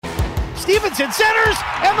Stevenson centers,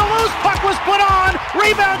 and the loose puck was put on.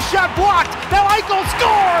 Rebound shot blocked. Now Eichel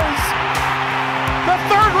scores. The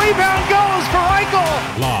third rebound goes for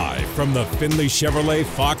Eichel. Live from the Findlay Chevrolet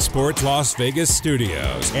Fox Sports Las Vegas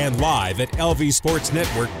studios and live at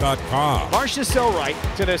lvsportsnetwork.com. Marchessault right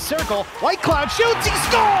to the circle. Whitecloud shoots. He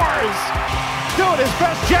scores. Doing his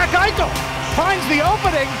best, Jack Eichel finds the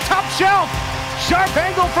opening. Top shelf. Sharp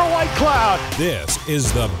angle for Whitecloud. This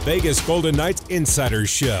is the Vegas Golden Knights Insider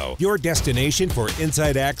Show, your destination for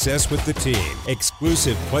inside access with the team,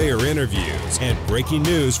 exclusive player interviews, and breaking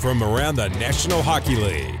news from around the National Hockey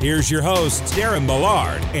League. Here's your hosts, Darren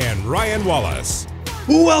Millard and Ryan Wallace.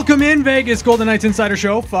 Welcome in, Vegas Golden Knights Insider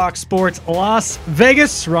Show, Fox Sports Las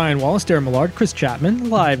Vegas. Ryan Wallace, Darren Millard, Chris Chapman,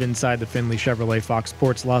 live inside the Findlay Chevrolet Fox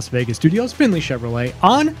Sports Las Vegas studios. Findlay Chevrolet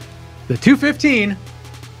on the 215.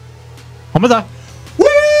 Home of the Woo!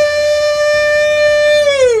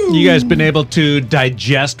 You guys been able to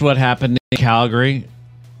digest what happened in Calgary?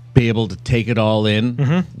 Be able to take it all in?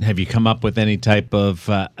 Mm-hmm. Have you come up with any type of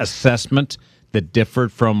assessment that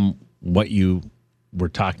differed from what you were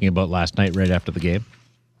talking about last night right after the game?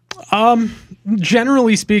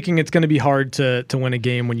 Generally speaking, it's going to be hard to win a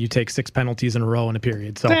game when you take 6 penalties in a row in a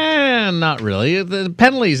period. So, not really. The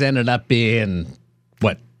penalties ended up being,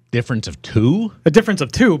 what, difference of 2? A difference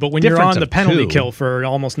of 2, but when you're on the penalty kill for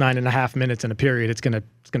almost 9.5 minutes in a period, it's gonna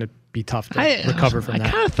be tough to recover from that.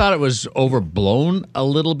 I kind of thought it was overblown a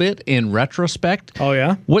little bit in retrospect. Oh,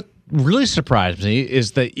 yeah? What really surprised me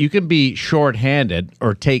is that you can be shorthanded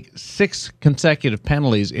or take 6 consecutive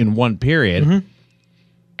penalties in one period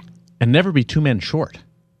and never be 2 men short.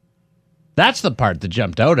 That's the part that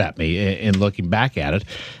jumped out at me in looking back at it.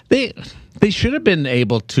 They should have been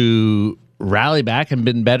able to rally back and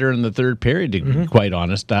been better in the third period, to be quite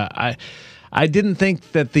honest. I didn't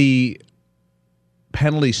think that the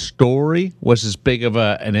penalty story was as big of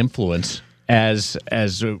an influence as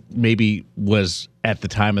maybe was at the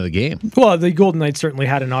time of the game. Well, the Golden Knights certainly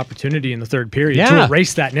had an opportunity in the third period to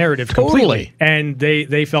erase that narrative completely. And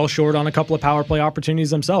they fell short on a couple of power play opportunities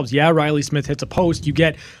themselves. Yeah, Riley Smith hits a post. You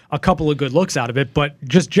get a couple of good looks out of it. But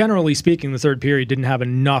just generally speaking, the third period didn't have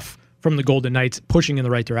enough from the Golden Knights pushing in the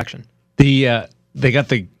right direction. They got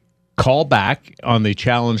the call back on the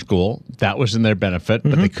challenge goal. That was in their benefit,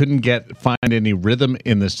 but they couldn't find any rhythm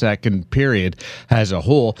in the second period as a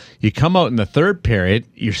whole. You come out in the third period,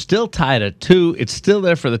 you're still tied at 2. It's still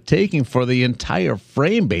there for the taking for the entire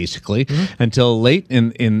frame, basically, until late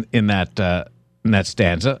in that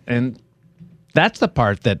stanza. And that's the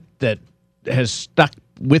part that has stuck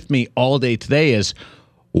with me all day today is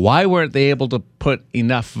why weren't they able to put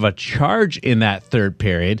enough of a charge in that third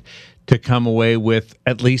period to come away with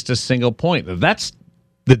at least a single point? That's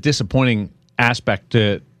the disappointing aspect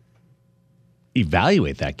to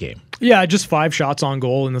evaluate that game. Yeah, just 5 shots on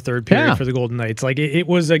goal in the third period for the Golden Knights. Like it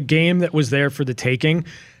was a game that was there for the taking.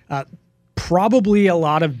 Probably a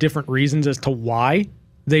lot of different reasons as to why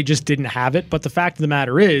they just didn't have it. But the fact of the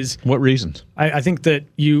matter is, what reasons? I think that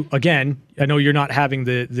I know you're not having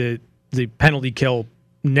the penalty kill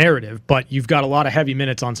narrative, but you've got a lot of heavy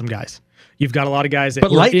minutes on some guys. You've got a lot of guys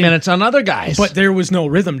that light minutes on other guys. But there was no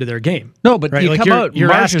rhythm to their game. No, but right?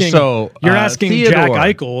 You're asking Jack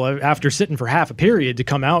Eichel, after sitting for half a period, to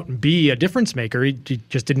come out and be a difference maker. He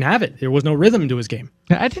just didn't have it. There was no rhythm to his game.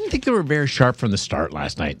 I didn't think they were very sharp from the start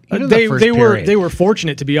last night. They were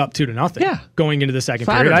fortunate to be up 2-0 going into the second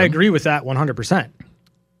period. I agree with that 100%.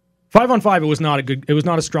 5-on-5, it was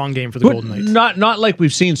not a strong game for the Golden Knights. Not like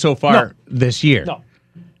we've seen so far this year. No.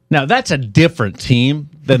 Now, that's a different team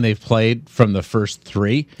than they've played from the first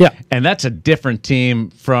 3. Yeah. And that's a different team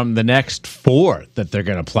from the next 4 that they're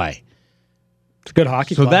going to play. It's a good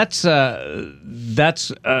hockey club. So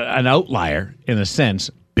that's an outlier in a sense.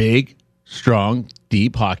 Big, strong,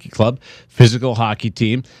 deep hockey club, physical hockey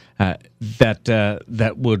team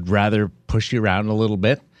that would rather push you around a little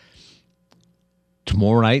bit.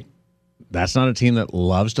 Tomorrow night, that's not a team that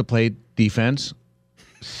loves to play defense.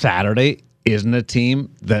 Saturday isn't a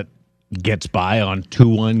team that gets by on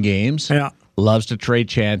 2-1 games. Yeah. Loves to trade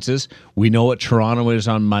chances. We know what Toronto is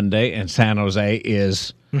on Monday, and San Jose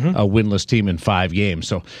is a winless team in 5 games.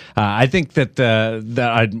 So I think that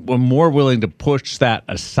I'm more willing to push that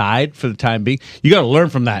aside for the time being. You got to learn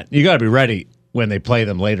from that. You got to be ready when they play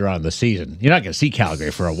them later on in the season. You're not going to see Calgary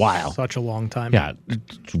for a while. Such a long time. Yeah,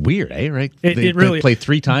 it's weird, right? It really played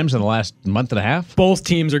 3 times in the last month and a half. Both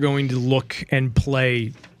teams are going to look and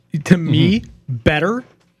play, to me, better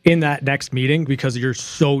in that next meeting because you're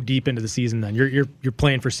so deep into the season. Then you're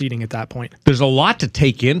playing for seeding at that point. There's a lot to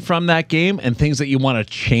take in from that game and things that you want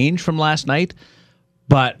to change from last night,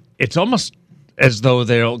 but it's almost as though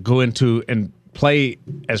they'll go into and play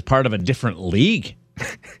as part of a different league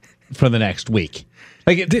for the next week.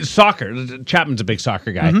 Like soccer, Chapman's a big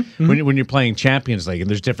soccer guy. When you're playing Champions League and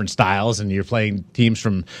there's different styles and you're playing teams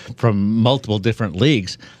from multiple different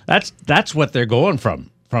leagues, that's what they're going from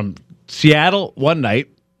Seattle one night,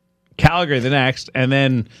 Calgary the next, and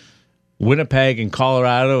then Winnipeg and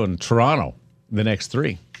Colorado and Toronto the next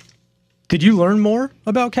 3. Did you learn more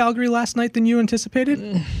about Calgary last night than you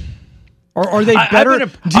anticipated? Or are they better?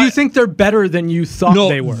 Do you think they're better than you thought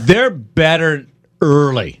they were? They're better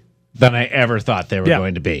early than I ever thought they were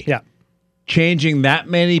going to be. Yeah. Changing that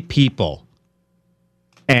many people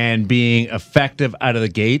and being effective out of the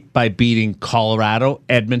gate by beating Colorado,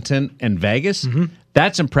 Edmonton, and Vegas,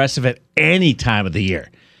 that's impressive at any time of the year.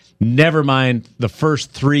 Never mind the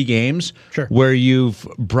first 3 games where you've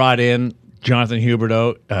brought in Jonathan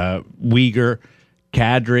Huberdeau, Uyghur,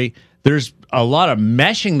 Kadri. There's a lot of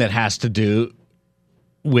meshing that has to do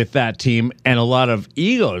with that team and a lot of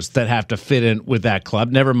egos that have to fit in with that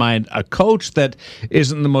club. Never mind a coach that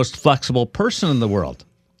isn't the most flexible person in the world.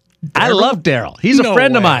 I love Daryl. He's a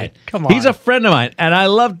friend of mine. Come on. He's a friend of mine, and I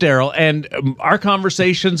love Daryl. And our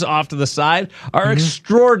conversations off to the side are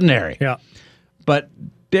extraordinary. Yeah. But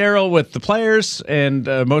Daryl with the players and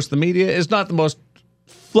most of the media is not the most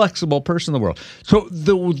flexible person in the world. So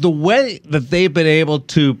the way that they've been able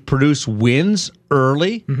to produce wins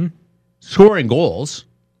early, scoring goals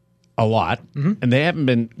a lot, and they haven't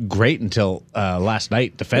been great until last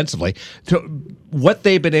night defensively. So what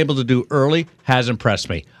they've been able to do early has impressed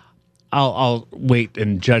me. I'll wait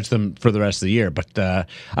and judge them for the rest of the year, but I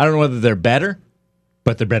don't know whether they're better,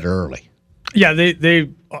 but they're better early. Yeah, they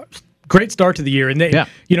great start to the year, and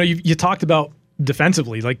you talked about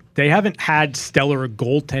defensively, like they haven't had stellar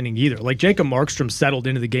goaltending either. Like Jacob Markstrom settled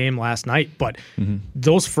into the game last night, but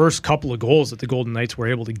those first couple of goals that the Golden Knights were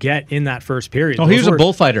able to get in that first period, he was a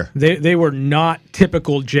bullfighter. They were not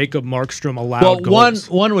typical Jacob Markstrom allowed goals.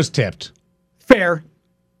 One was tipped. Fair.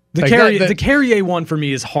 The Carrier one for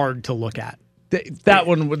me is hard to look at. That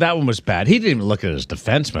one was bad. He didn't even look at his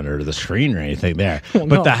defenseman or the screen or anything there.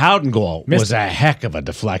 But the Howden goal was a heck of a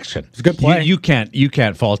deflection. It's a good play. You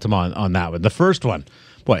can't fault him on that one. The first one,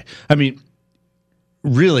 boy, I mean,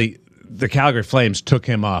 really, the Calgary Flames took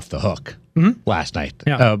him off the hook last night.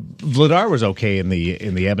 Yeah. Vladar was okay in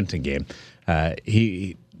the Edmonton game.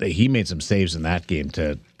 He made some saves in that game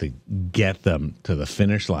to get them to the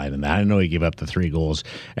finish line. And I know he gave up the 3 goals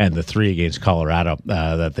and the 3 against Colorado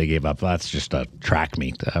that they gave up. That's just a track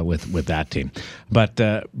meet with that team. But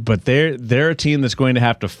they're a team that's going to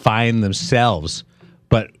have to find themselves.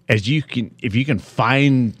 But if you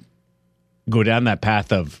can go down that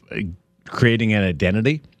path of creating an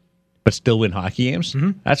identity, but still win hockey games,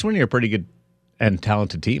 that's when you're a pretty good and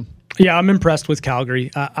talented team. Yeah, I'm impressed with Calgary.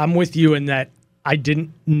 I'm with you in that I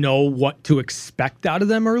didn't know what to expect out of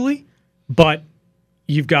them early, but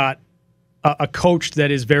you've got a coach that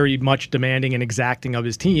is very much demanding and exacting of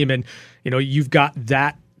his team, and you've got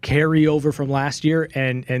that carryover from last year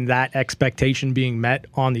and that expectation being met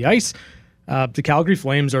on the ice. The Calgary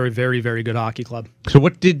Flames are a very, very good hockey club. So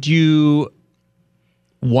what did you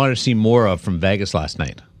want to see more of from Vegas last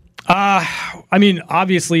night? I mean,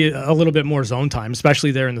 obviously a little bit more zone time, especially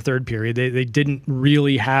there in the third period. They didn't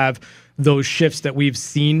really have those shifts that we've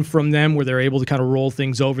seen from them where they're able to kind of roll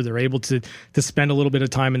things over. They're able to spend a little bit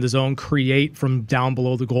of time in the zone, create from down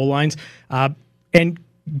below the goal lines, and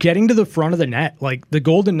getting to the front of the net. Like the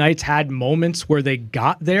Golden Knights had moments where they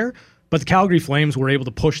got there, but the Calgary Flames were able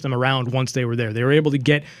to push them around once they were there. They were able to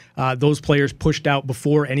get those players pushed out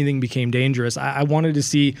before anything became dangerous. I wanted to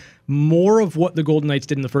see more of what the Golden Knights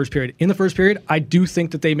did in the first period. In the first period, I do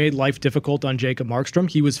think that they made life difficult on Jacob Markstrom.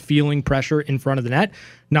 He was feeling pressure in front of the net,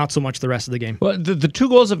 not so much the rest of the game. Well, the 2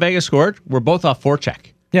 goals that Vegas scored were both off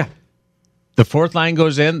forecheck. Yeah. The fourth line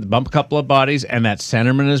goes in, bump a couple of bodies, and that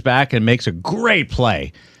centerman is back and makes a great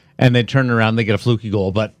play. And they turn around, they get a fluky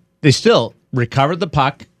goal, but they still recovered the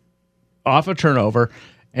puck off a turnover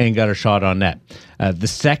and got a shot on net. The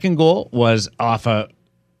second goal was off a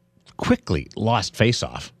quickly lost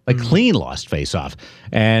faceoff, clean lost faceoff.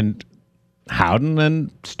 And Howden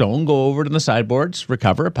and Stone go over to the sideboards,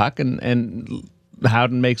 recover a puck, and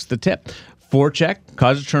Howden makes the tip. Forecheck,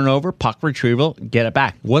 cause a turnover, puck retrieval, get it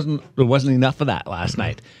back. There wasn't enough of that last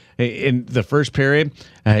night. In the first period,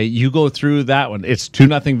 you go through that one. It's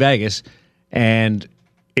 2-0 Vegas, and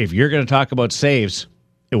if you're going to talk about saves,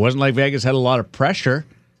 it wasn't like Vegas had a lot of pressure.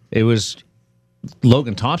 It was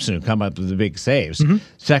Logan Thompson who come up with the big saves.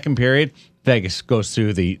 Second period, Vegas goes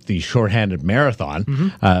through the shorthanded marathon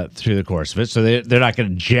through the course of it. So they're not going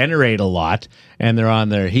to generate a lot, and they're on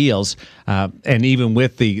their heels. And even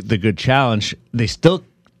with the good challenge, they still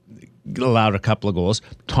allowed a couple of goals.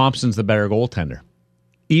 Thompson's the better goaltender.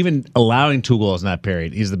 Even allowing 2 goals in that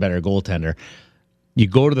period, he's the better goaltender. You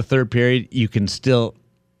go to the third period, you can still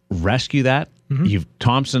rescue that.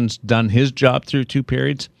 Thompson's done his job through 2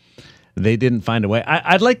 periods. They didn't find a way.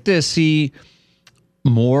 I'd like to see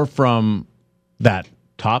more from that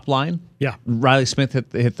top line. Yeah. Riley Smith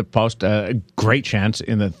hit the post, a great chance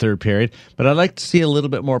in the third period, but I'd like to see a little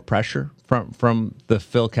bit more pressure from the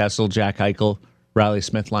Phil Kessel, Jack Eichel, Riley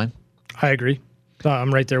Smith line. I agree.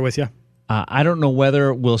 I'm right there with you. I don't know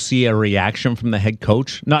whether we'll see a reaction from the head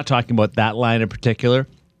coach. Not talking about that line in particular,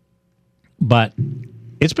 but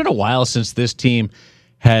it's been a while since this team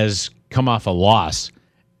has come off a loss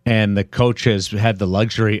and the coach has had the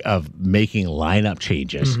luxury of making lineup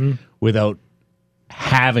changes without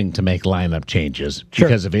having to make lineup changes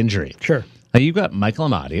because of injury. Sure. Now you've got Michael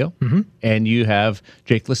Amadio and you have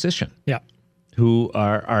Jake Leschyshyn, who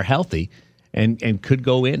are healthy and could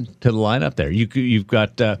go into the lineup there. You've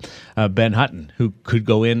got Ben Hutton, who could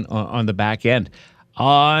go in on the back end.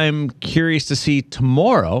 I'm curious to see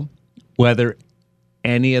tomorrow whether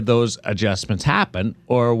any of those adjustments happen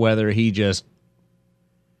or whether he just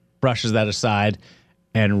brushes that aside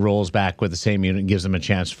and rolls back with the same unit and gives them a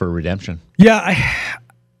chance for redemption. Yeah,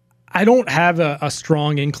 I don't have a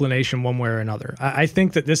strong inclination one way or another. I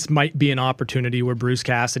think that this might be an opportunity where Bruce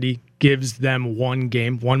Cassidy gives them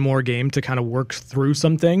one more game to kind of work through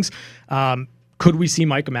some things. Could we see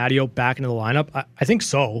Mike Amadio back into the lineup? I think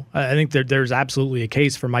so. I think there's absolutely a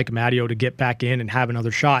case for Mike Amadio to get back in and have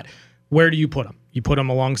another shot. Where do you put him? You put him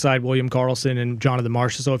alongside William Karlsson and Jonathan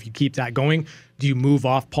Marchessault. So if you keep that going, do you move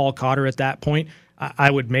off Paul Cotter at that point?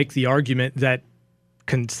 I would make the argument that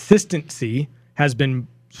consistency has been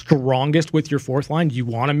strongest with your fourth line. Do you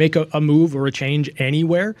want to make a move or a change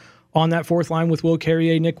anywhere on that fourth line with Will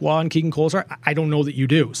Carrier, Nick Waugh, and Keegan Kolesar? I don't know that you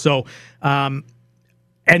do. So, and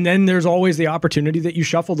then there's always the opportunity that you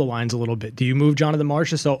shuffle the lines a little bit. Do you move Jonathan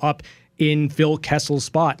Marchessault up in Phil Kessel's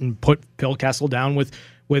spot and put Phil Kessel down with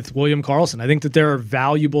William Karlsson? I think that there are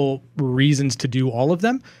valuable reasons to do all of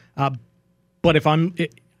them. But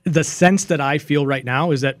the sense that I feel right now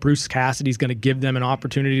is that Bruce Cassidy's going to give them an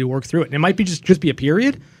opportunity to work through it. And it might be just be a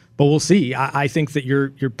period, but we'll see. I think that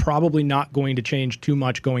you're probably not going to change too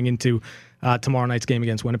much going into tomorrow night's game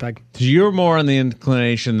against Winnipeg. So you're more on the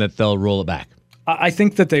inclination that they'll roll it back. I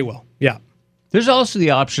think that they will. Yeah. There's also the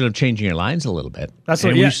option of changing your lines a little bit. That's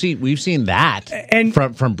what we've seen that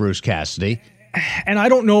from Bruce Cassidy. And I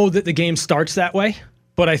don't know that the game starts that way.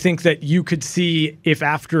 But I think that you could see if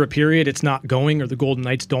after a period it's not going or the Golden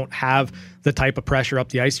Knights don't have the type of pressure up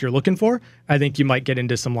the ice you're looking for, I think you might get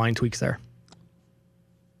into some line tweaks there.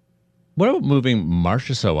 What about moving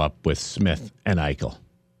Marchessault up with Smith and Eichel?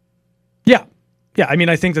 Yeah. I mean,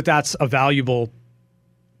 I think that that's a valuable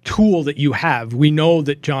tool that you have. We know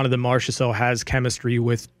that Jonathan Marchessault has chemistry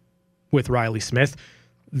with Riley Smith.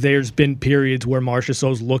 There's been periods where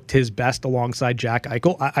Marchessault's looked his best alongside Jack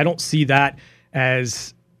Eichel. I don't see that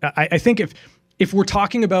as I think if we're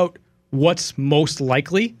talking about what's most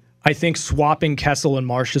likely, I think swapping Kessel and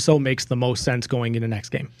Marchessault makes the most sense going into next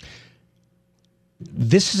game.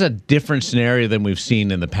 This is a different scenario than we've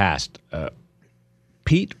seen in the past.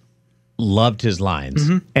 Pete loved his lines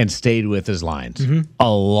and stayed with his lines a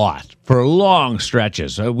lot for long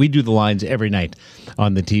stretches. We do the lines every night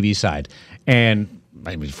on the TV side. And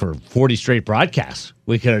I mean, for 40 straight broadcasts,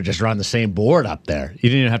 we could have just run the same board up there. You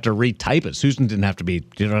didn't even have to retype it. Susan didn't have to be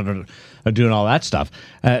doing all that stuff.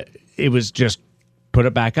 It was just put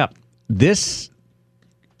it back up. This,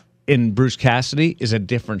 in Bruce Cassidy, is a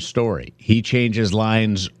different story. He changes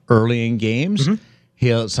lines early in games.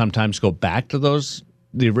 He'll sometimes go back to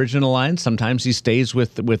the original lines. Sometimes he stays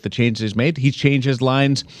with the changes he's made. He changes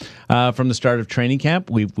lines from the start of training camp.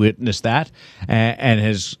 We've witnessed that and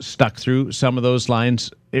has stuck through some of those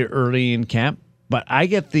lines early in camp. But I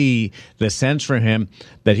get the sense from him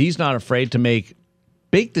that he's not afraid to make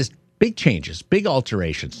big changes, big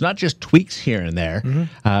alterations, not just tweaks here and there,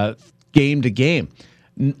 game to game.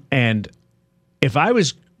 And if I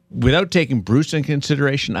was, without taking Bruce in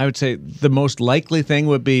consideration, I would say the most likely thing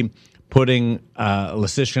would be putting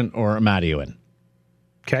Leschyshyn or Amadio in.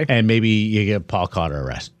 Okay. And maybe you give Paul Cotter a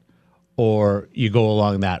rest. Or you go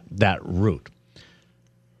along that route.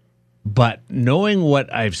 But knowing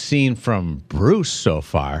what I've seen from Bruce so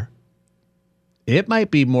far, it might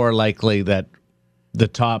be more likely that the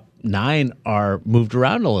top 9 are moved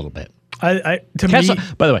around a little bit. To Kessel, me,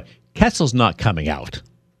 by the way, Kessel's not coming out.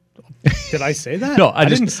 Did I say that? No, I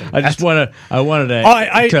didn't say that. I just wanted to.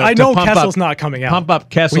 I know Kessel's not coming out. Pump up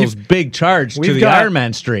Kessel's big charge to the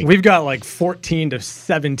Ironman streak. We've got like 14 to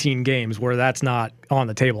 17 games where that's not on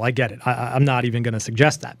the table. I get it. I'm not even going to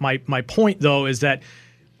suggest that. My point though is that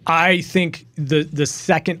I think the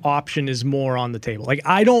second option is more on the table. Like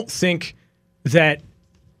I don't think that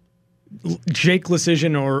Jake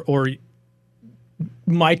Leschyshyn or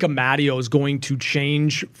Mike Amadio is going to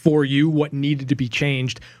change for you what needed to be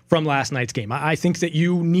changed from last night's game. I think that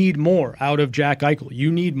you need more out of Jack Eichel.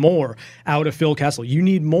 You need more out of Phil Kessel. You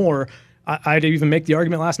need more. I'd even make the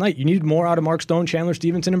argument last night. You needed more out of Mark Stone, Chandler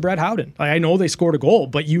Stevenson, and Brett Howden. I know they scored a goal,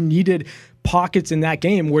 but you needed pockets in that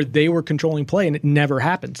game where they were controlling play, and it never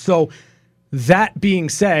happened. So that being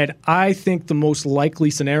said, I think the most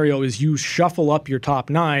likely scenario is you shuffle up your top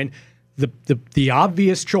nine. The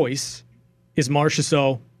obvious choice is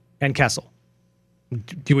Marchessault and Kessel.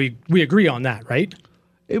 Do we agree on that, right?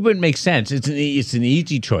 It wouldn't make sense. It's an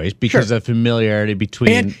easy choice because of familiarity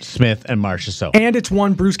between Smith and Marchessault. And it's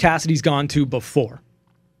one Bruce Cassidy's gone to before.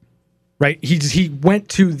 Right? He went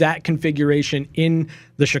to that configuration in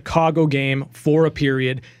the Chicago game for a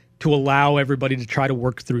period to allow everybody to try to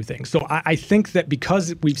work through things. So I think that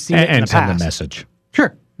because we've seen it in the past. And send a message.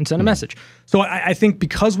 Sure, and send a message. So I think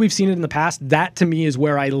because we've seen it in the past, that to me is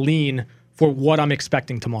where I lean for what I'm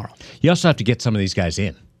expecting tomorrow. You also have to get some of these guys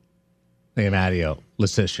in. Amadio,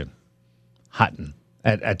 Leschyshyn, Hutton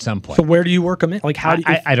at some point. So where do you work them in? Like how do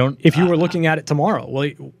you, I don't. If you were looking at it tomorrow, well,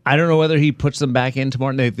 I don't know whether he puts them back in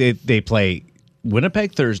tomorrow. They play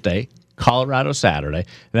Winnipeg Thursday, Colorado Saturday, and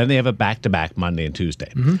then they have a back-to-back Monday and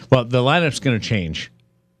Tuesday. Mm-hmm. Well, the lineup's going to change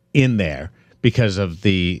in there because of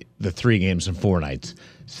the 3 games and 4 nights,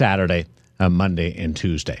 Saturday, Monday, and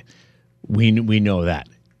Tuesday. We know that.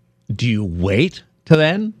 Do you wait till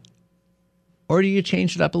then, or do you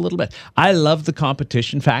change it up a little bit? I love the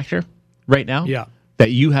competition factor right now. Yeah.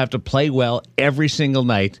 That you have to play well every single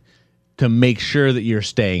night to make sure that you're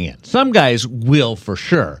staying in. Some guys will for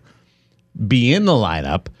sure be in the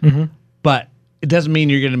lineup, but it doesn't mean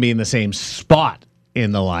you're going to be in the same spot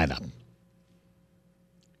in the lineup.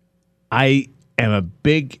 I am a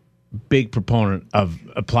big proponent of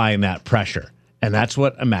applying that pressure, and that's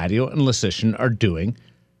what Amadio and Leschyshyn are doing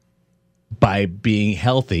by being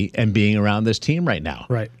healthy and being around this team right now.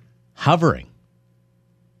 Right. Hovering.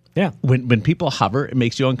 Yeah. When people hover, it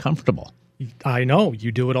makes you uncomfortable. I know.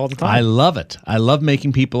 You do it all the time. I love it. I love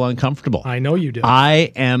making people uncomfortable. I know you do.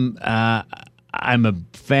 I'm a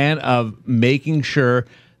fan of making sure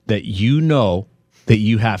that you know that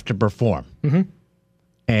you have to perform. Mm-hmm.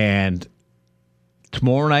 And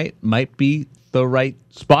tomorrow night might be the right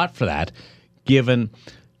spot for that, given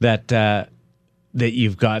that that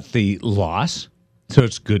you've got the loss, so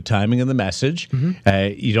it's good timing in the message.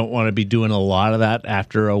 Mm-hmm. You don't want to be doing a lot of that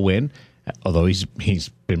after a win, although he's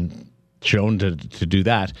been shown to do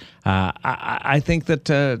that. I think that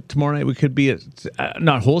tomorrow night we could be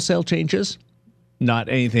not wholesale changes, not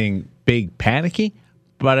anything big panicky,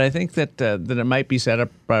 but I think that it might be set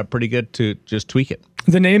up pretty good to just tweak it.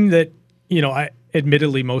 The name that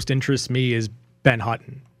admittedly most interests me is Ben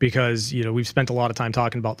Hutton, because we've spent a lot of time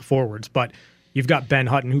talking about the forwards, but you've got Ben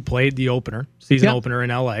Hutton, who played the season opener in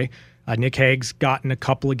LA. Nick Hague's gotten a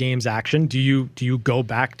couple of games action. Do you go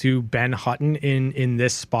back to Ben Hutton in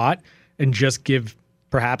this spot and just give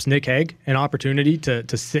perhaps Nick Hague an opportunity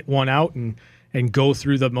to sit one out and go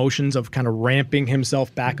through the motions of kind of ramping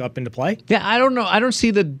himself back up into play? Yeah, I don't know. I don't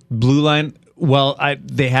see the blue line. Well,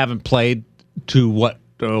 they haven't played to what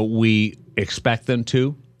we expect them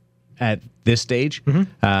to at this stage.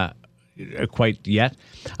 Mm-hmm. Quite yet.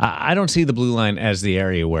 I don't see the blue line as the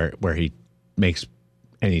area where he makes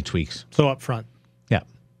any tweaks. So up front. Yeah.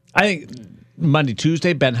 I think Monday,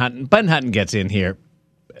 Tuesday, Ben Hutton gets in here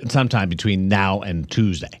sometime between now and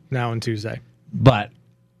Tuesday. But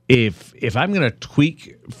if I'm going to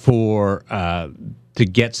tweak for to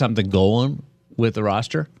get something going with the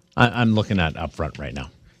roster, I'm looking at up front right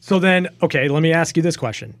now. So then, okay, let me ask you this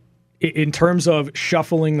question. In terms of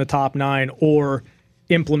shuffling the top 9 or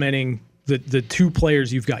implementing the 2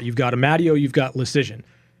 players you've got Amadio, you've got Leschyshyn.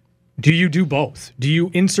 Do you do both? Do you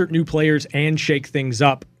insert new players and shake things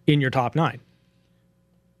up in your top 9?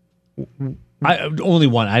 Only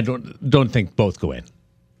one. I don't think both go in.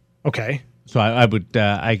 Okay. So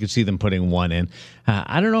I could see them putting one in.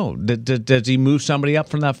 I don't know. Does he move somebody up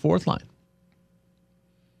from that 4th line?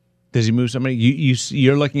 Does he move somebody?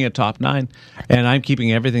 You're looking at top 9, and I'm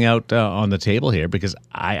keeping everything out on the table here because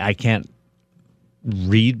I can't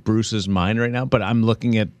read Bruce's mind right now, but I'm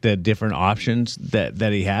looking at the different options that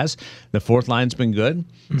he has. The 4th line's been good.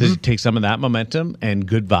 Mm-hmm. Does he take some of that momentum and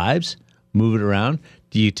good vibes, move it around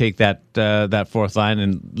do you take that fourth line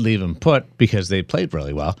and leave them put because they played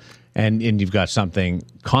really well, and you've got something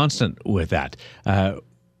constant with that?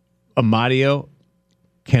 Amadio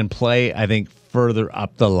can play, I think, further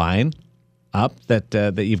up the line,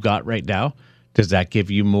 that you've got right now. Does that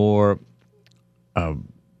give you more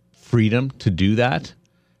freedom to do that,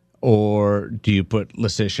 or do you put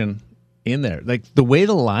Leschyshyn in there? Like the way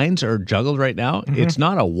the lines are juggled right now, it's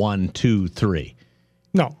not a 1, 2, 3.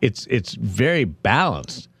 No, it's very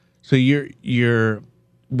balanced. So you're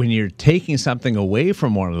when you're taking something away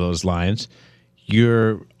from one of those lines,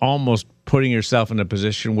 you're almost putting yourself in a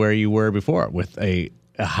position where you were before with a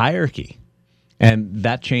hierarchy, and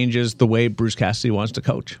that changes the way Bruce Cassidy wants to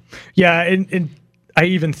coach. Yeah, and I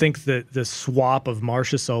even think that the swap of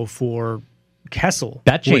Marchessault for Kessel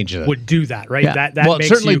that changes would do that, right? Yeah. That well, makes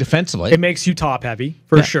certainly you, defensively, it makes you top heavy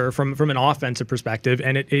for sure from an offensive perspective,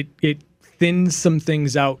 and it thins some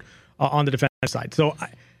things out on the defensive side. So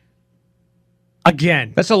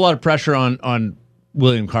again, that's a lot of pressure on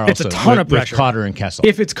William Karlsson. It's a ton of pressure with Cotter and Kessel.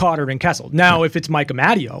 If it's Cotter and Kessel, now if it's Mike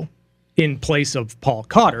Amadio in place of Paul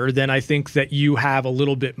Cotter, then I think that you have a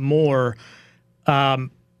little bit more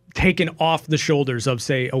taken off the shoulders of,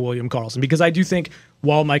 say, a William Karlsson. Because I do think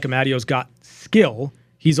while Mike Amadio's got skill,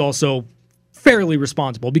 he's also fairly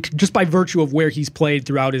responsible just by virtue of where he's played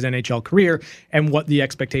throughout his NHL career and what the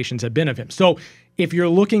expectations have been of him. So if you're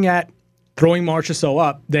looking at throwing Marchessault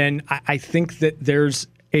up, then I think that there's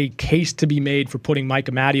a case to be made for putting Mike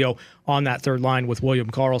Amadio on that third line with William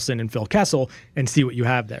Karlsson and Phil Kessel and see what you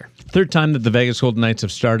have there. Third time that the Vegas Golden Knights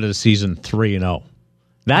have started a season 3-0.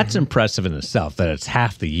 That's impressive in itself, that it's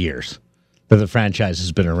half the years that the franchise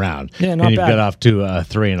has been around. Yeah, not and you've bad. got off to a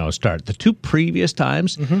 3-0 start. The two previous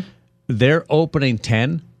times, their opening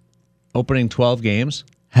 10, opening 12 games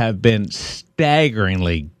have been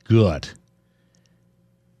staggeringly good.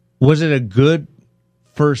 Was it a good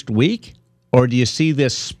first week? Or do you see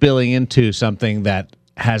this spilling into something that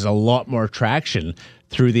has a lot more traction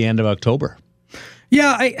through the end of October?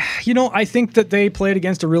 Yeah, I think that they played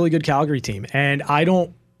against a really good Calgary team, and I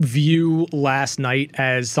don't view last night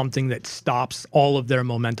as something that stops all of their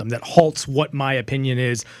momentum, that halts what my opinion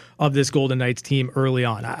is of this Golden Knights team early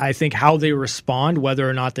on. I think how they respond, whether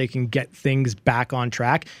or not they can get things back on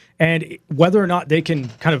track, and whether or not they can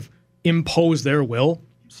kind of impose their will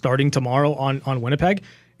starting tomorrow on Winnipeg,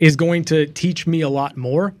 is going to teach me a lot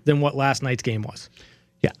more than what last night's game was.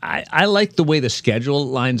 Yeah, I like the way the schedule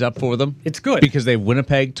lines up for them. It's good. Because they have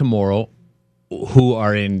Winnipeg tomorrow, who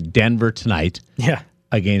are in Denver tonight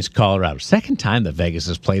against Colorado. Second time that Vegas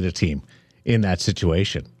has played a team in that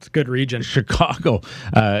situation. It's a good region. Chicago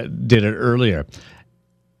did it earlier.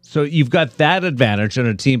 So you've got that advantage on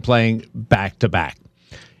a team playing back-to-back.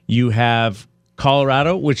 You have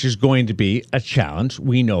Colorado, which is going to be a challenge.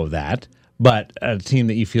 We know that. But a team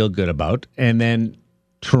that you feel good about. And then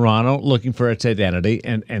Toronto looking for its identity,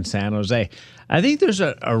 and San Jose. I think there's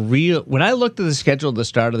a real... When I looked at the schedule at the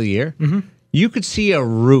start of the year, you could see a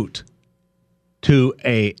route to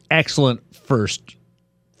a excellent first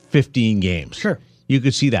 15 games. Sure. You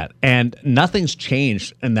could see that. And nothing's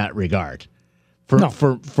changed in that regard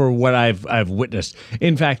for what I've witnessed.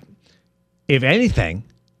 In fact, if anything,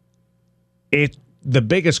 the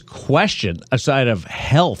biggest question, aside of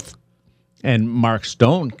health and Mark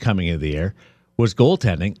Stone coming into the year, was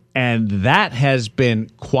goaltending, and that has been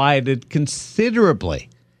quieted considerably.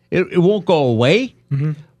 It won't go away,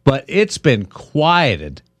 but it's been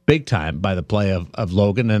quieted big time by the play of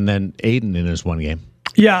Logan and then Aiden in his one game.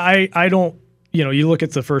 Yeah, I don't, you look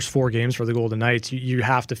at the first 4 games for the Golden Knights, you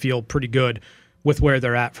have to feel pretty good with where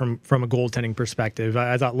they're at from a goaltending perspective.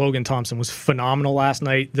 I thought Logan Thompson was phenomenal last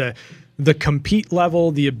night. The compete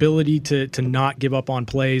level, the ability to not give up on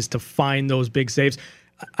plays, to find those big saves.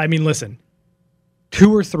 I mean, listen,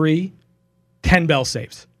 2 or 3 10-bell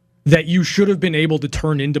saves that you should have been able to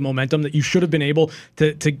turn into momentum, that you should have been able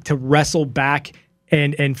to wrestle back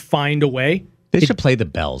and find a way. They should play the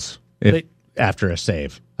bells after a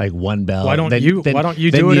save, like 1 bell. Why don't you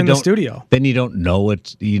do it in the studio? Then you don't know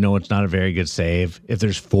it's not a very good save. If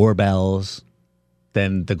there's 4 bells,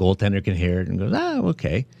 then the goaltender can hear it and goes,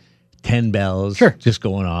 okay. 10 bells, sure, just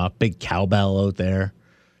going off. Big cowbell out there.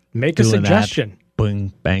 Make a suggestion. That.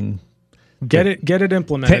 Boing, bang. Get it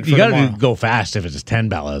implemented. You got to go fast if it's a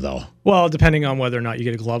 10-beller, though. Well, depending on whether or not you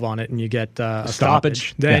get a glove on it and you get a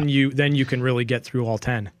stoppage, then you can really get through all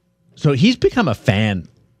 10. So he's become a fan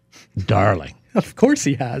darling. Of course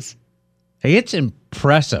he has. It's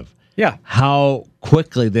impressive. Yeah. How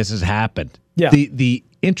quickly this has happened. Yeah. The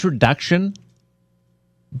introduction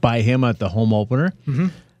by him at the home opener,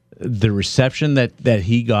 the reception that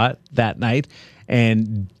he got that night,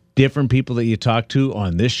 and different people that you talk to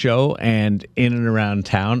on this show and in and around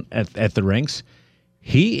town at the rinks,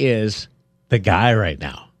 he is the guy right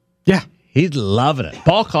now. Yeah. He's loving it.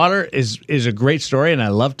 Paul Cotter is a great story, and I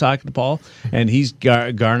love talking to Paul, and he's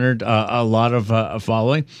garnered a lot of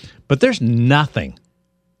following. But there's nothing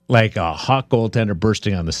like a hot goaltender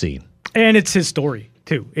bursting on the scene. And it's his story,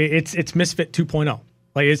 too. It's Misfit 2.0.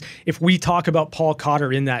 Like, if we talk about Paul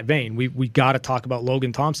Cotter in that vein, we got to talk about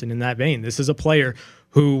Logan Thompson in that vein. This is a player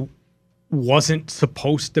who wasn't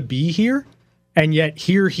supposed to be here, and yet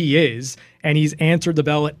here he is, and he's answered the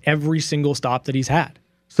bell at every single stop that he's had.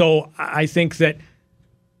 So I think that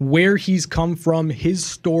where he's come from, his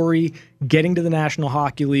story, getting to the National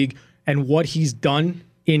Hockey League, and what he's done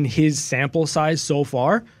in his sample size so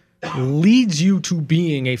far leads you to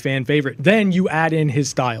being a fan favorite. Then you add in his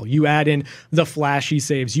style. You add in the flashy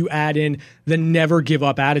saves. You add in the never give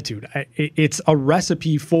up attitude. It's a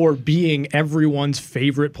recipe for being everyone's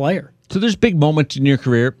favorite player. So there's big moments in your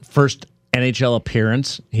career. First NHL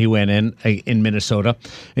appearance, he went in Minnesota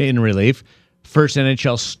in relief. First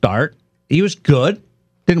NHL start, he was good.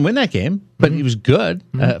 Didn't win that game, but he was good.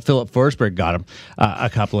 Philip Forsberg got him a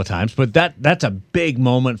couple of times, but that's a big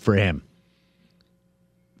moment for him.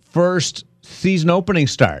 First season opening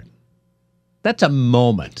start, that's a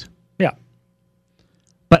moment. Yeah.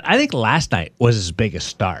 But I think last night was his biggest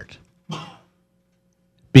start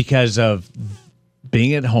because of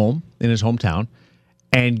being at home in his hometown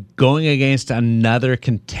and going against another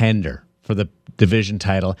contender for the division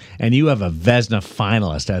title, and you have a Vezina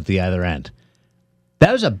finalist at the other end.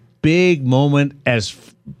 That was a big moment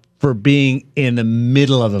for being in the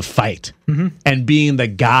middle of a fight and being the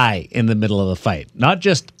guy in the middle of the fight. Not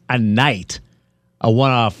just a night, a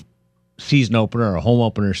one-off season opener or a home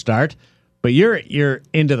opener start, but you're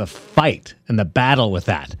into the fight and the battle with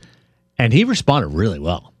that. And he responded really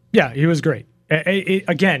well. Yeah, he was great.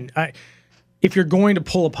 Again, if you're going to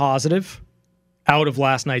pull a positive out of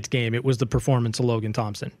last night's game, it was the performance of Logan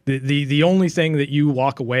Thompson. The only thing that you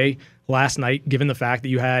walk away last night, given the fact that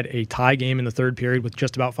you had a tie game in the third period with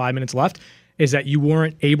just about 5 minutes left, is that you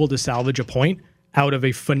weren't able to salvage a point out of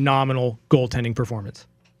a phenomenal goaltending performance.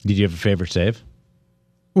 Did you have a favorite save?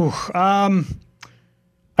 I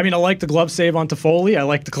mean, I like the glove save on Toffoli. I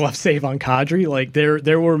like the glove save on Kadri. Like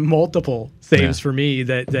there were multiple saves for me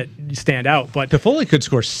that stand out. But Toffoli could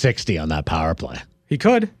score 60 on that power play. He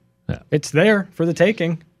could. Yeah. It's there for the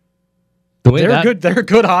taking. They're good. They're a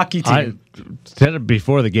good hockey team. I said it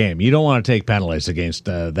before the game. You don't want to take penalties against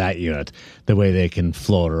that unit. The way they can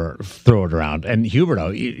float or throw it around. And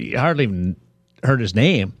Huberdeau, you hardly even heard his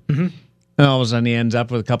name. And all of a sudden he ends up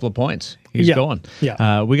with a couple of points. He's going.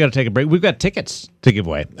 Yeah. We got to take a break. We've got tickets to give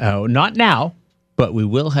away. Not now, but we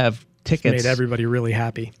will have tickets. It's made everybody really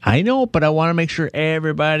happy. I know, but I want to make sure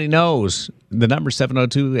everybody knows. The number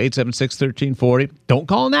 702-876-1340. Don't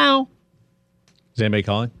call now. Is anybody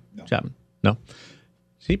calling? No. Chapman? No.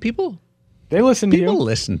 See, people listen to you. People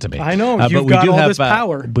listen to me. I know. You've got all this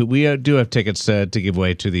power. But we do have tickets to give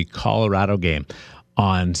away to the Colorado game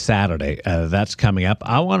on Saturday. That's coming up.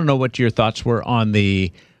 I want to know what your thoughts were on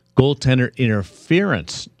the goaltender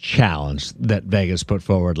interference challenge that Vegas put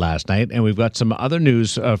forward last night. And we've got some other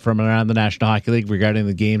news from around the National Hockey League regarding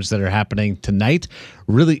the games that are happening tonight.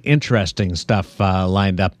 Really interesting stuff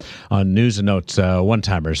lined up on news and notes,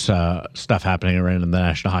 one-timers, stuff happening around in the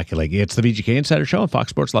National Hockey League. It's the VGK Insider Show on Fox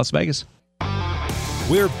Sports Las Vegas.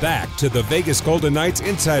 We're back to the Vegas Golden Knights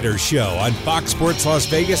Insider Show on Fox Sports Las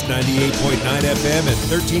Vegas, 98.9 FM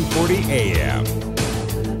and 1340 AM.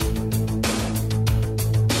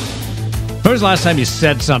 When was the last time you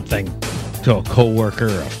said something to a coworker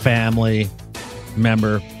or a family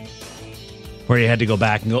member where you had to go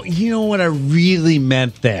back and go, you know what I really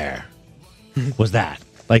meant there was that?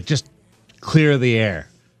 Like, just clear the air.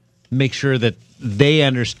 Make sure that they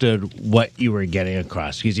understood what you were getting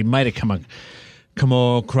across, because you might have come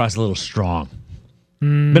across a little strong.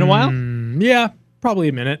 Been a while? Yeah, probably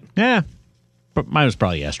a minute. Yeah. But mine was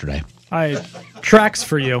probably yesterday. Tracks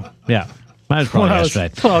for you. Yeah. Mine was probably yesterday.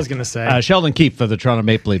 That's what I was going to say. Sheldon Keefe of the Toronto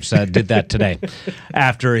Maple Leafs did that today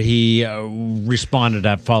after he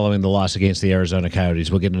responded following the loss against the Arizona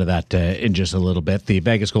Coyotes. We'll get into that in just a little bit. The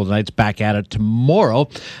Vegas Golden Knights back at it tomorrow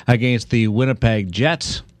against the Winnipeg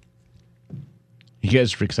Jets. You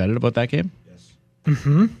guys are excited about that game? Yes.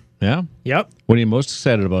 Mm-hmm. Yeah? Yep. What are you most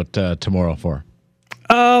excited about tomorrow for?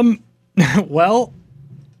 Well,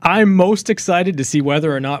 I'm most excited to see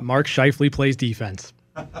whether or not Mark Scheifele plays defense.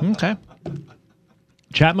 Okay.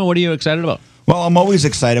 Chapman, what are you excited about? Well, I'm always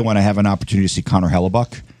excited when I have an opportunity to see Connor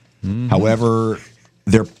Hellebuck. However,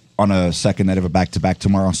 there on a second night of a back-to-back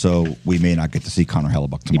tomorrow, so we may not get to see Connor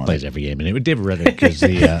Hellebuck tomorrow. He plays every game. And David Riddick is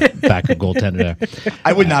the backup goaltender there.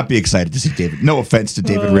 I would not be excited to see David. No offense to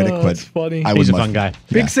David Riddick, but that's funny. I would He's a much- fun guy.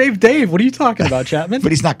 Big save Dave. What are you talking about, Chapman?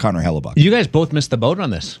 But he's not Connor Hellebuck. You guys both missed the boat on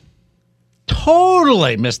this.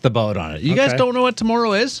 Totally missed the boat on it. You guys Okay. don't know what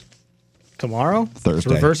tomorrow is? Tomorrow?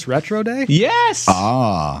 Thursday. Reverse retro day? Yes.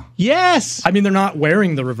 Yes. I mean, they're not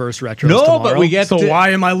wearing the reverse retros No, tomorrow. but we get so to- why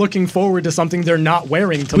am I looking forward to something they're not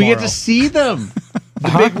wearing tomorrow? We get to see them. The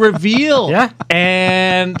big reveal. Yeah.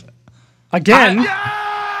 And Again.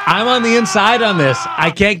 I'm on the inside on this. I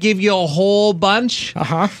can't give you a whole bunch,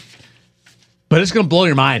 Uh-huh. but it's going to blow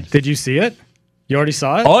your mind. Did you see it? You already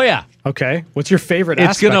saw it? Oh, yeah. Okay. What's your favorite It's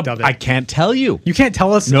aspect going to, of it? I can't tell you. You can't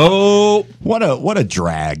tell us. No. What a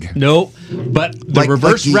drag. No. But the Like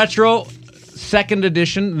reverse the- retro second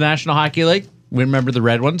edition National Hockey League. We remember the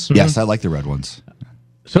red ones? Yes, I like the red ones.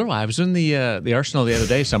 So do I. I was in the Arsenal the other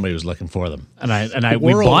day. Somebody was looking for them, and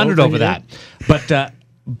we We're all bonded over over that.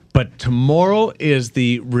 But tomorrow is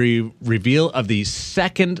the reveal of the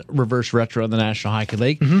second reverse retro of the National Hockey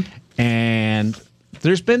League, and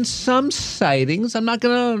there's been some sightings. I'm not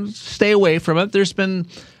going to stay away from it. There's been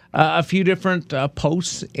a few different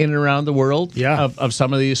posts in and around the world Yeah. of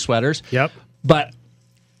some of these sweaters. Yep. But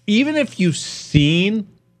even if you've seen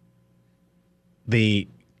the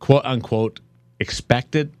quote unquote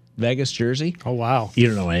expected Vegas jersey, Oh, wow. you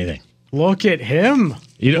don't know anything. Look at him.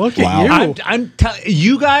 You don't, Look Wow. at you. I'm telling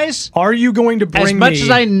you guys, Are you going to bring as much me... as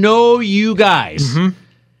I know you guys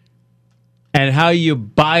and how you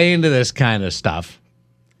buy into this kind of stuff,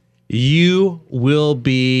 you will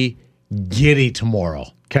be giddy tomorrow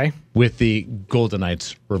Okay. with the Golden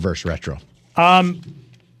Knights reverse retro.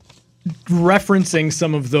 Referencing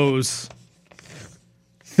some of those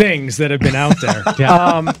things that have been out there.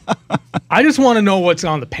 I just want to know what's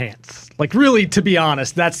on the pants. Like, really, to be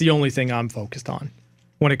honest, that's the only thing I'm focused on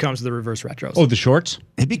when it comes to the reverse retros. Oh, the shorts?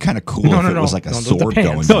 It'd be kind of cool if it was like a the sword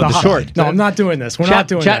pants. going. No, down the the short. side. No, I'm not doing this. We're not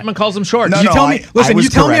doing Chapman that. calls them shorts. No, You no, tell me. I Listen, was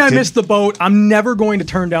you tell me I corrected. missed the boat. I'm never going to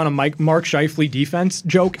turn down a Mark Scheifele defense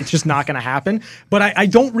joke. It's just not going to happen. But I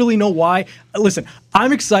don't really know why. Listen,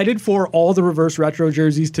 I'm excited for all the reverse retro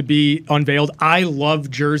jerseys to be unveiled. I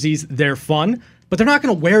love jerseys. They're fun. But they're not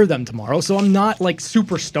going to wear them tomorrow, so I'm not like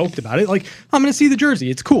super stoked about it. Like, I'm going to see the jersey.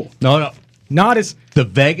 It's cool. No. Not as The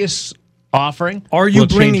Vegas offering. Are you will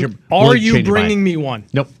change bringing? your- Are will you change your bringing mind. me one?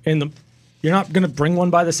 Nope. You're not going to bring one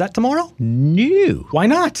by the set tomorrow? No. Why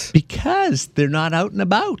not? Because they're not out and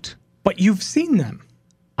about. But you've seen them.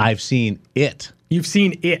 I've seen it. You've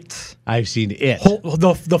seen it. I've seen it.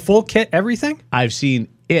 The full kit, everything. I've seen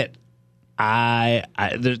it.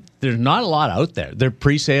 There's not a lot out there. Their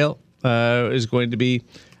pre-sale is going to be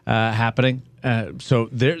happening. So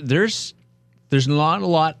there's not a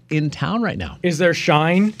lot in town right now. Is there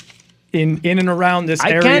shine in and around this I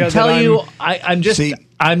area? can't tell that you. I'm-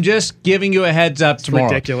 I'm just giving you a heads up tomorrow.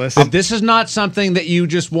 ridiculous. This is not something that you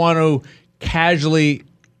just want to casually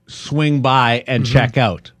swing by and check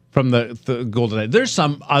out from the Golden Knights. There's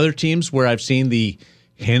some other teams where I've seen the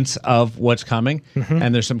hints of what's coming,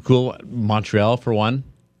 and there's some cool Montreal for one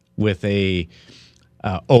with a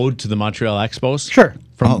ode to the Montreal Expos. Sure.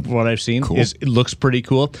 From what I've seen, cool. it looks pretty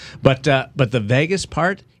cool. But the Vegas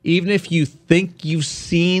part, even if you think you've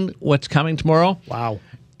seen what's coming tomorrow, Wow.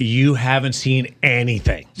 you haven't seen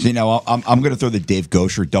anything. See, now I'm going to throw the Dave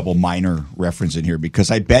Gosher double minor reference in here because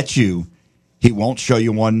I bet you he won't show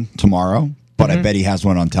you one tomorrow, but I bet he has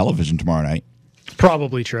one on television tomorrow night.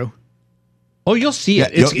 Probably true. Oh, you'll see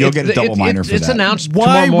it. Yeah, you'll get a double minor for It's that. announced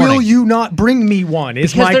Why tomorrow morning. will you not bring me one?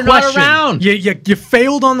 Is Because my they're not question. around. You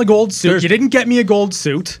failed on the gold suit. There's- You didn't get me a gold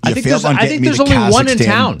suit. I You think failed there's- on I getting think me there's the only one in Kazakhstan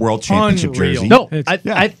town. World Championship Unreal. jersey. No,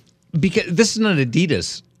 It's- because this is an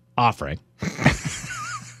Adidas offering.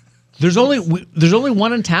 There's only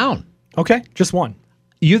one in town. Okay, just one.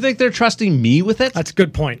 You think they're trusting me with it? That's a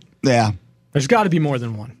good point. Yeah. There's got to be more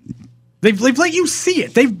than one. They've let you see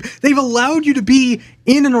it. They've allowed you to be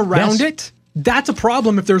in and around Yes. it. That's a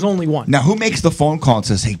problem if there's only one. Now, who makes the phone call and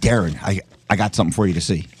says, "Hey, Darren, I got something for you to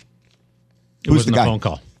see"? It Who's wasn't the a guy? phone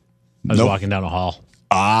call. I was Nope. walking down a hall.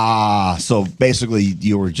 Ah, so basically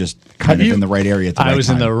you were just kind of you- in the right area at the right I was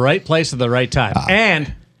time. in the right place at the right time,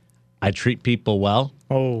 and I treat people well.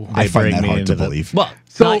 Oh, I They find bring that me hard into to believe. Well,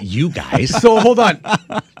 not you guys. so hold on.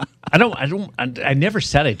 I never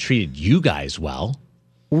said I treated you guys well.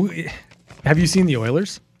 Have you seen the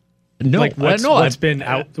Oilers? No, Like what's been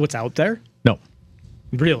out? What's out there? No,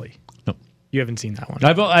 Really? no. You haven't seen that one?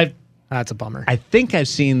 I've That's a bummer. I think I've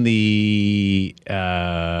seen the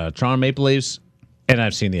Toronto Maple Leafs, and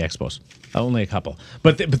I've seen the Expos. Only a couple,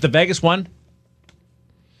 but the Vegas one,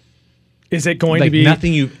 Is it going like to be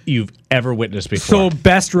nothing you've ever witnessed before? So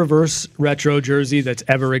best reverse retro jersey that's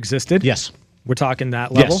ever existed? Yes. We're talking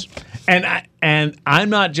that level? Yes. And I'm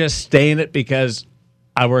not just saying it because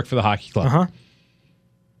I work for the hockey club. Uh-huh.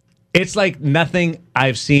 It's like nothing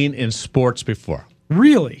I've seen in sports before.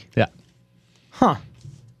 Really? Yeah. Huh.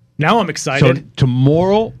 Now I'm So excited.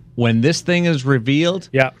 tomorrow, when this thing is revealed,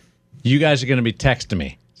 yeah. you guys are going to be texting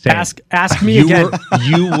me. Saying, Ask me you again.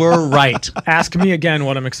 You were right. Ask me again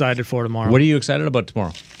what I'm excited for tomorrow. What are you excited about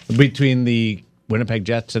tomorrow? Between the Winnipeg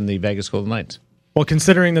Jets and the Vegas Golden Knights. Well,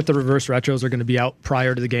 considering that the reverse retros are going to be out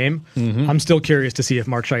prior to the game, I'm still curious to see if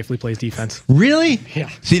Mark Scheifele plays defense. Really? Yeah.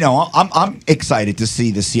 So, I'm excited to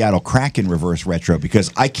see the Seattle Kraken reverse retro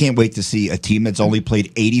because I can't wait to see a team that's only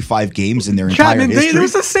played 85 games in their entire Chapman, history.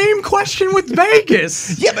 There's the same question with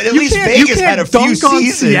Vegas. Yeah, but at least Vegas had a few dunk on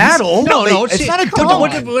seasons. Seattle. No, it's not a come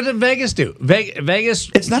dunk. on. What did Vegas do?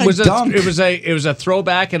 Vegas. It's not a was dunk. It was a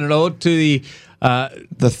throwback and an ode to the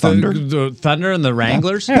Thunder. the Thunder and the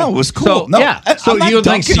Wranglers. Yeah. No, it was cool. So, No, yeah. I'm So not you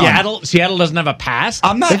think dunking on Seattle doesn't have a pass?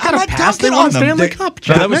 I'm not. They've got I'm a not pass. They dunking won on a them. Stanley Cup,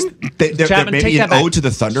 Chapman. They're Chapman, maybe take an that back. ode to the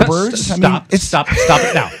Thunderbirds. Stop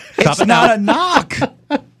it now. Stop It's it not now. a knock.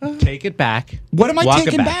 Take it back. What am I Walk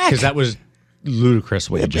taking it back? Because that was ludicrous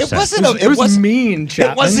what you just said. wasn't. It was mean,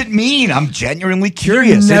 Chapman. It wasn't mean. I'm genuinely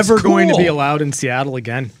curious. You're never It's going to cool. be allowed in Seattle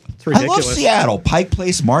again. It's I ridiculous. love Seattle, Pike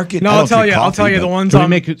Place Market. No, I I'll don't tell drink you. I'll coffee, tell you but- the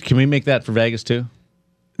ones Can we make that for Vegas too?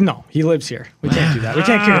 No, he lives here. We can't do that. We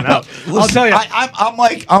can't kick him out. I'll tell you.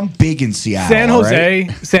 I'm big in Seattle. San all Jose,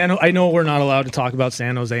 right? I know we're not allowed to talk about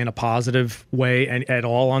San Jose in a positive way at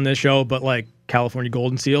all on this show, but like California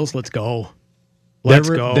Golden Seals, let's go. Let's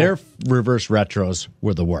go. Their reverse retros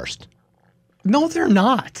were the worst. No, they're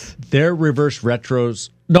not. Their reverse retros.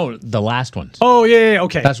 No, the last ones. Oh yeah,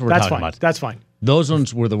 okay. That's what we're talking fine. about. That's fine. Those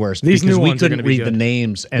ones were the worst These because new we ones are couldn't gonna be read the good.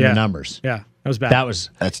 names and the numbers. Yeah, that was bad.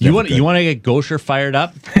 That's you never want good. you want to get Gosher fired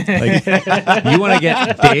up. Like, you want to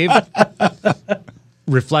get Dave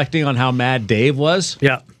reflecting on how mad Dave was.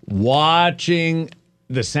 Yeah. Watching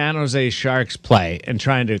the San Jose Sharks play and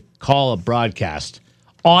trying to call a broadcast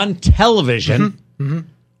on television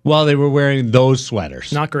while they were wearing those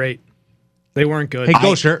sweaters. Not great. They weren't good. Hey,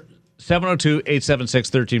 Gosher,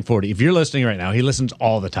 702-876-1340. If you're listening right now, he listens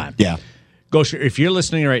all the time. Yeah. Gosher, if you're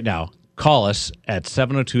listening right now, call us at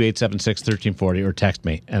 702-876-1340 or text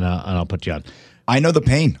me, and I'll put you on. I know the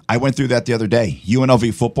pain. I went through that the other day.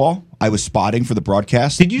 UNLV football. I was spotting for the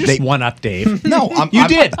broadcast. Did you just one up Dave? No, You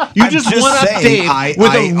did. You I'm just one up saying, Dave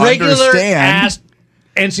with a regular understand. ass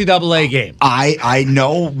NCAA game. I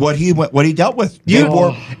know what he dealt with.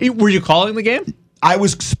 Were you calling the game? I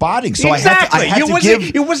was spotting, so Exactly. I had to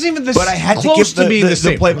It give. wasn't even But I had to close give to being the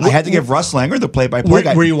same. play. I had to give Russ Langer the play-by-play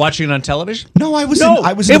guy. Were you watching it on television? No, I was. No,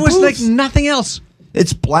 I was. it In the was like booth. nothing else.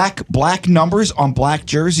 It's black numbers on black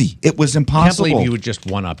jersey. It was I can't impossible. believe you would just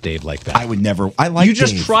one up Dave like that. I would never. I like. You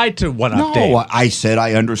just Dave. tried to one up No, Dave. I said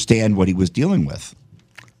I understand what he was dealing with.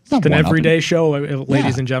 It's not Just an one-upping. everyday show,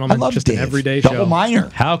 ladies and gentlemen. I love Just Dave. an everyday Double show. minor.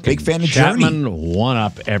 How can Big fan of Journey. Chapman one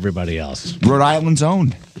up everybody else? Rhode Island's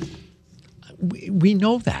own. We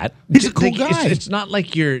know that. He's a cool guy. It's not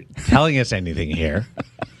like you're telling us anything here.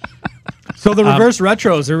 So the reverse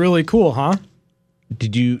retros are really cool, huh?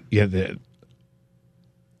 Did you? Yeah.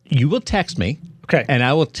 You will text me. Okay. And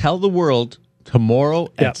I will tell the world tomorrow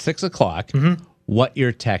Yep. at 6:00 what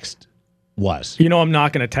your text was. You know I'm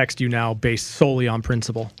not going to text you now based solely on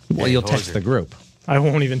principle. Well, you'll text the group. I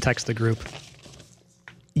won't even text the group.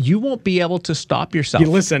 You won't be able to stop yourself. You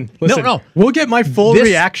listen. No. We'll get my full This-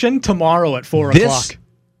 reaction tomorrow at 4 This o'clock.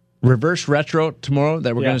 reverse retro tomorrow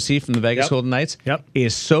that we're Yeah. going to see from the Vegas Yep. Golden Knights Yep.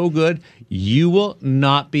 is so good, you will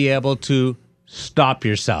not be able to stop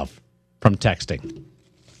yourself from texting.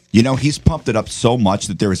 You know, he's pumped it up so much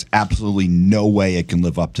that there is absolutely no way it can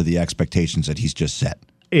live up to the expectations that he's just set.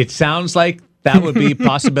 It sounds like that would be a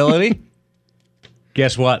possibility.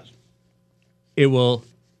 Guess what? It will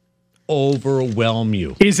overwhelm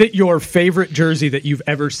you. Is it your favorite jersey that you've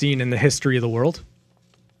ever seen in the history of the world?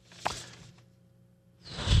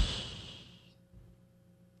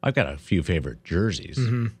 I've got a few favorite jerseys.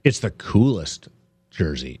 It's the coolest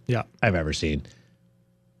jersey Yeah. I've ever seen.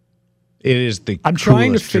 It is the I'm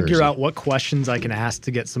trying to coolest figure jersey. out what questions I can ask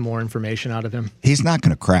to get some more information out of him. He's not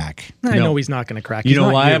going to crack. I No. know he's not going to crack. You He's know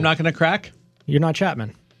why you. I'm not going to crack? You're not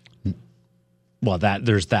Chapman. Well,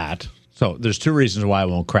 there's that. So there's two reasons why I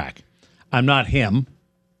won't crack. I'm not him,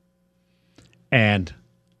 and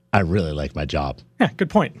I really like my job. Yeah, good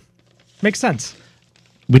point. Makes sense.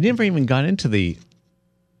 We never even got into the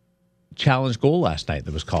challenge goal last night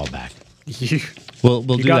that was called back. We'll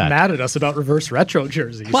you do got that. mad at us about reverse retro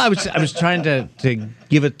jerseys. Well, I was trying to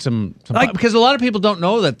give it some because a lot of people don't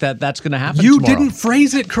know that's going to happen. You tomorrow. didn't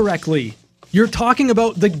phrase it correctly. You're talking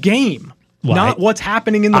about the game, not what's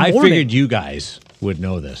happening in the morning. I figured you guys would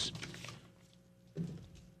know this.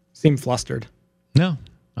 Seem flustered. No,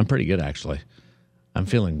 I'm pretty good actually. I'm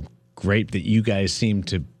feeling great that you guys seem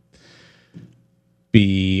to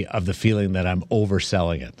be of the feeling that I'm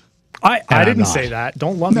overselling it. I didn't say that.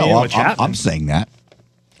 Don't lump me in with Chapman. I'm saying that.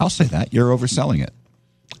 I'll say that. You're overselling it.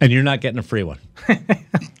 And you're not getting a free one.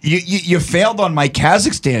 You failed on my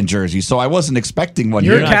Kazakhstan jersey, so I wasn't expecting one.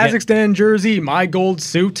 Your Here. Kazakhstan jersey, my gold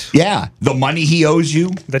suit. Yeah, the money he owes you.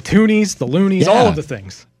 The toonies, the loonies, all of the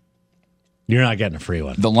things. You're not getting a free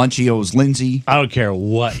one. The lunch he owes Lindsay. I don't care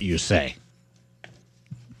what you say.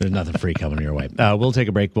 There's nothing free coming your way. We'll take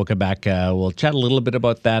a break. We'll come back. We'll chat a little bit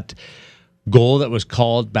about that goal that was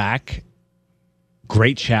called back.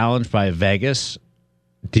 Great challenge by Vegas.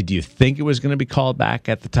 Did you think it was going to be called back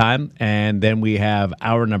at the time? And then we have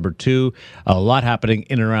hour number 2. A lot happening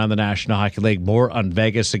in and around the National Hockey League. More on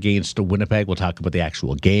Vegas against Winnipeg. We'll talk about the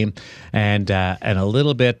actual game and a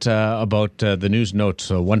little bit about the news notes,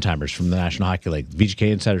 one-timers from the National Hockey League.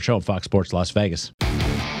 VGK Insider Show on Fox Sports Las Vegas.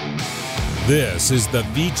 This is the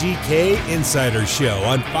VGK Insider Show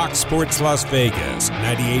on Fox Sports Las Vegas,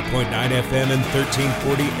 98.9 FM and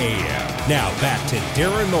 1340 AM. Now back to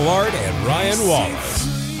Darren Millard and Ryan Wallace.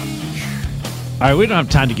 All right, we don't have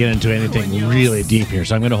time to get into anything really deep here,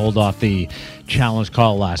 so I'm going to hold off the challenge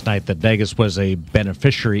call last night that Vegas was a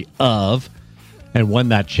beneficiary of and won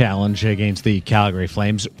that challenge against the Calgary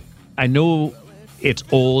Flames. I know it's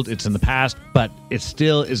old, it's in the past, but it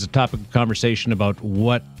still is a topic of conversation about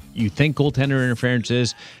what you think goaltender interference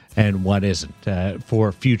is and what isn't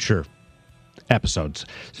for future episodes.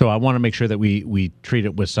 So I want to make sure that we treat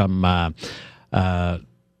it with some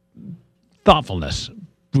thoughtfulness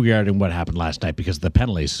regarding what happened last night because the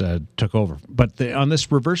penalties took over. But on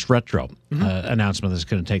this reverse retro announcement that's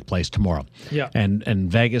going to take place tomorrow,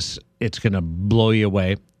 and Vegas, it's going to blow you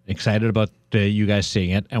away. Excited about you guys seeing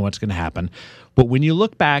it and what's going to happen. But when you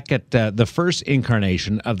look back at the first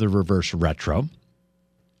incarnation of the reverse retro,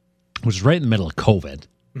 which was right in the middle of COVID,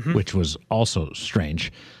 which was also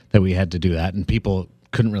strange that we had to do that, and people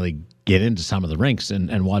couldn't really get into some of the rinks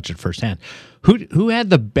and watch it firsthand. Who had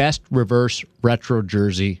the best reverse retro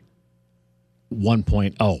jersey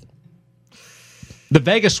 1.0? The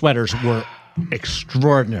Vegas sweaters were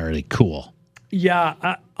extraordinarily cool.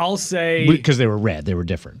 Yeah, I'll say... Because they were red. They were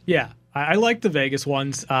different. Yeah. I like the Vegas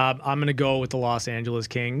ones. I'm going to go with the Los Angeles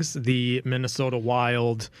Kings, the Minnesota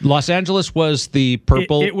Wild. Los Angeles was the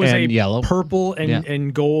purple it was and yellow. Purple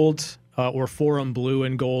and gold, or forum blue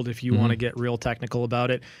and gold if you want to get real technical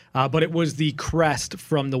about it. But it was the crest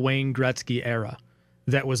from the Wayne Gretzky era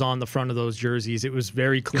that was on the front of those jerseys. It was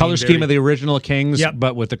very clean. Color scheme of the original Kings,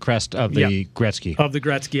 but with the crest of the Gretzky. Of the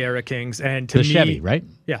Gretzky era Kings. And to me, Chevy, right?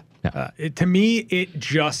 Yeah. To me, it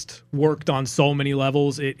just worked on so many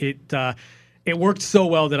levels. It worked so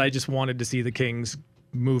well that I just wanted to see the Kings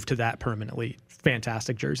move to that permanently.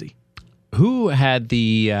 Fantastic jersey. Who had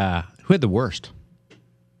the worst?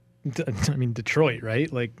 I mean, Detroit,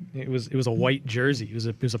 right? Like it was a white jersey.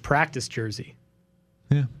 It was a practice jersey.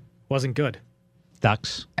 Yeah, wasn't good.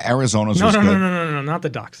 Ducks. Arizona's was good. No, not the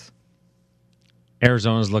Ducks.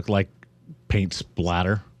 Arizona's looked like paint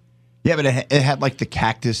splatter. Yeah, but it had like the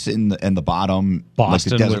cactus in the bottom.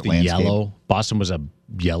 Boston like the with the landscape. yellow. Boston was a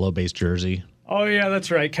yellow-based jersey. Oh, yeah,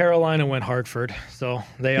 that's right. Carolina went Hartford, so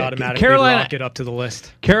they automatically rock it up to the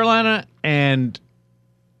list. Carolina and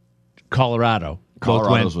Colorado both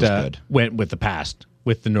went with the past,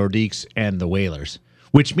 with the Nordiques and the Whalers,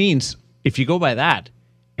 which means if you go by that,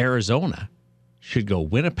 Arizona should go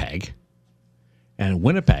Winnipeg, and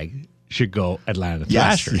Winnipeg should go Atlanta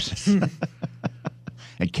Thrashers.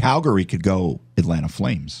 And Calgary could go Atlanta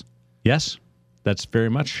Flames. Yes, that's very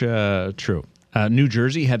much true. New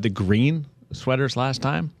Jersey had the green sweaters last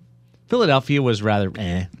time. Philadelphia was rather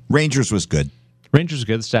Rangers was good. Rangers was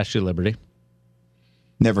good. The Statue of Liberty.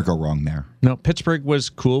 Never go wrong there. No, Pittsburgh was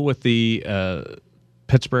cool with the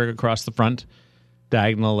Pittsburgh across the front,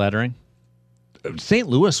 diagonal lettering. St.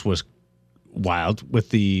 Louis was wild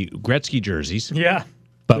with the Gretzky jerseys. Yeah.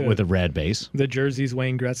 But with a red base. The jerseys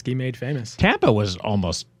Wayne Gretzky made famous. Tampa was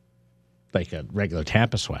almost like a regular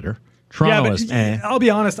Tampa sweater. Toronto was I'll be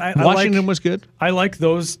honest. Washington was good. I like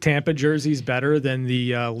those Tampa jerseys better than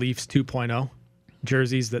the Leafs 2.0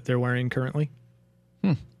 jerseys that they're wearing currently.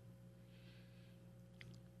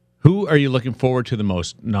 Who are you looking forward to the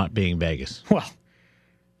most not being Vegas? Well,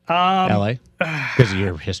 LA? Because of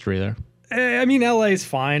your history there? I mean, LA is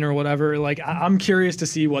fine or whatever. Like, I'm curious to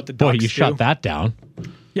see what the Ducks Boy, you shut that down.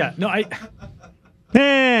 Yeah, no, I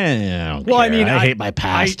hate my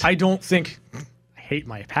past. I don't think I hate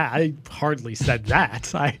my past. I hardly said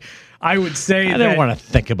that. I would say I don't want to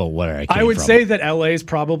think about where I came from. I would say that LA is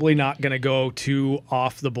probably not going to go too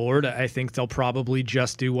off the board. I think they'll probably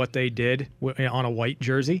just do what they did on a white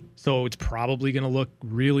jersey. So it's probably going to look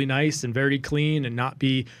really nice and very clean and not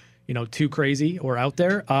be, too crazy or out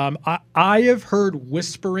there. I have heard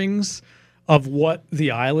whisperings of what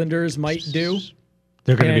the Islanders might do.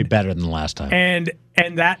 They're going to be better than the last time. And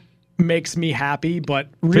that makes me happy, but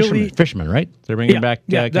really... Fisherman, right? They're bringing back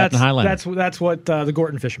Captain Highlander. That's what the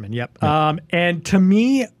Gorton Fisherman, yep. Yeah. And to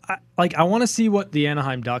me, I want to see what the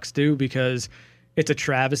Anaheim Ducks do, because it's a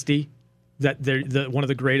travesty that one of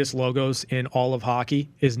the greatest logos in all of hockey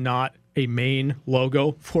is not a main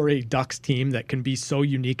logo for a Ducks team that can be so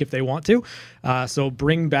unique if they want to. So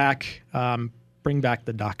bring back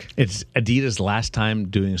the Duck. It's Adidas' last time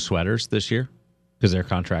doing sweaters this year because their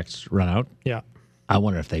contracts run out. Yeah. I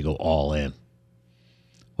wonder if they go all in.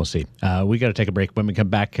 We'll see. We got to take a break. When we come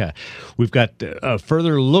back, we've got a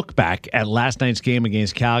further look back at last night's game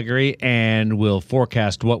against Calgary, and we'll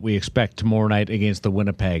forecast what we expect tomorrow night against the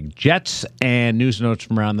Winnipeg Jets, and news and notes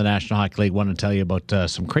from around the National Hockey League. Want to tell you about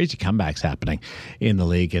some crazy comebacks happening in the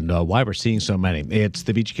league and why we're seeing so many. It's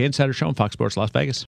the VGK Insider Show on Fox Sports Las Vegas.